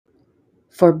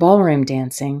For ballroom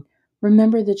dancing,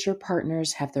 remember that your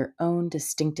partners have their own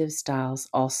distinctive styles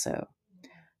also.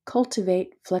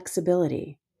 Cultivate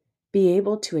flexibility. Be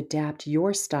able to adapt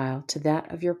your style to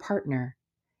that of your partner.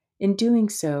 In doing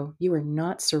so, you are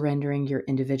not surrendering your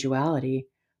individuality,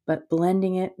 but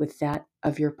blending it with that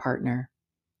of your partner.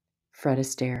 Fred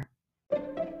Astaire.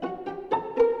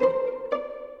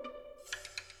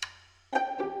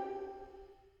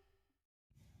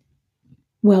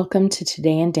 Welcome to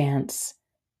Today in Dance,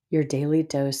 your daily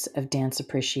dose of dance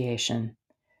appreciation.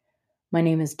 My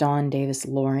name is Dawn Davis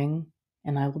Loring,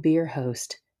 and I will be your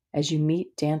host as you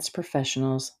meet dance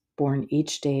professionals born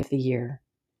each day of the year.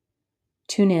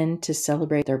 Tune in to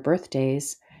celebrate their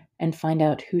birthdays and find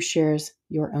out who shares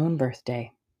your own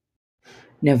birthday.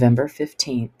 November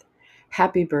 15th.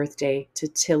 Happy birthday to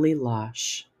Tilly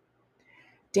Losh.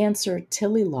 Dancer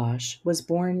Tilly Losh was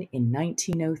born in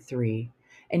 1903,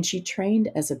 and she trained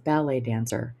as a ballet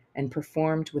dancer and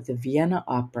performed with the Vienna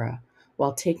Opera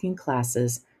while taking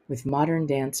classes with modern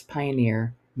dance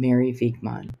pioneer Mary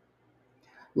Wiegmann.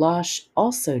 Losh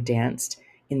also danced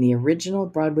in the original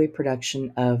Broadway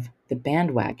production of The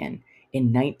Bandwagon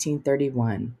in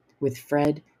 1931 with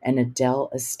Fred and Adele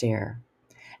Astaire,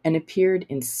 and appeared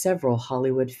in several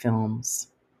Hollywood films.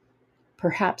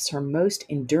 Perhaps her most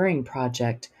enduring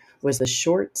project was the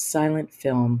short silent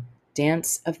film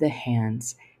Dance of the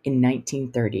Hands in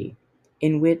 1930,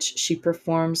 in which she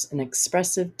performs an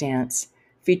expressive dance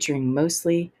featuring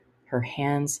mostly her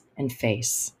hands and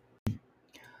face.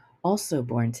 Also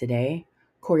born today,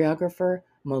 choreographer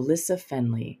Melissa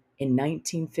Fenley in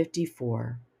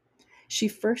 1954. She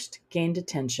first gained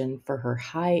attention for her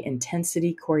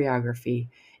high-intensity choreography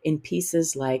in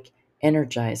pieces like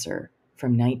Energizer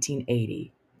from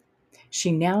 1980.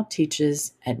 She now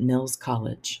teaches at Mills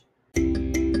College.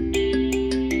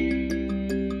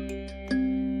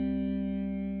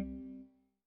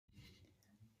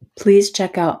 Please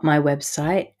check out my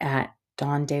website at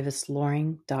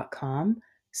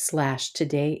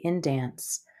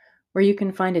dondavisloring.com/todayindance, where you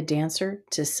can find a dancer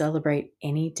to celebrate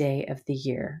any day of the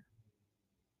year.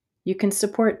 You can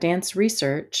support dance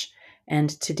research and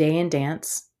Today in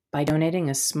Dance by donating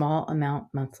a small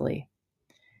amount monthly.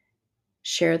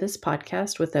 Share this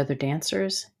podcast with other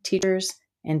dancers, teachers,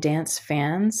 and dance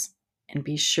fans, and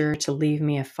be sure to leave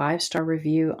me a 5-star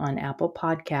review on Apple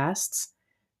Podcasts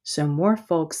so more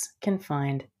folks can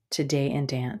find Today in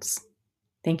Dance.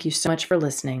 Thank you so much for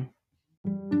listening.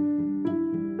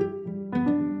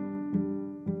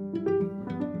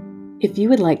 If you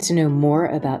would like to know more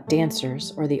about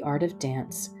dancers or the art of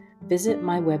dance, visit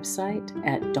my website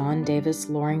at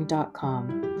dondavisloring.com,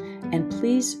 and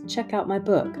please check out my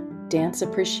book, Dance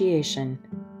Appreciation,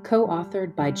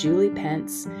 co-authored by Julie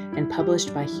Pence and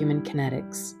published by Human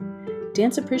Kinetics.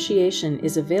 Dance Appreciation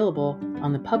is available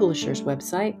on the publisher's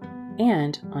website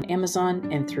and on Amazon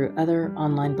and through other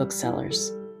online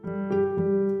booksellers.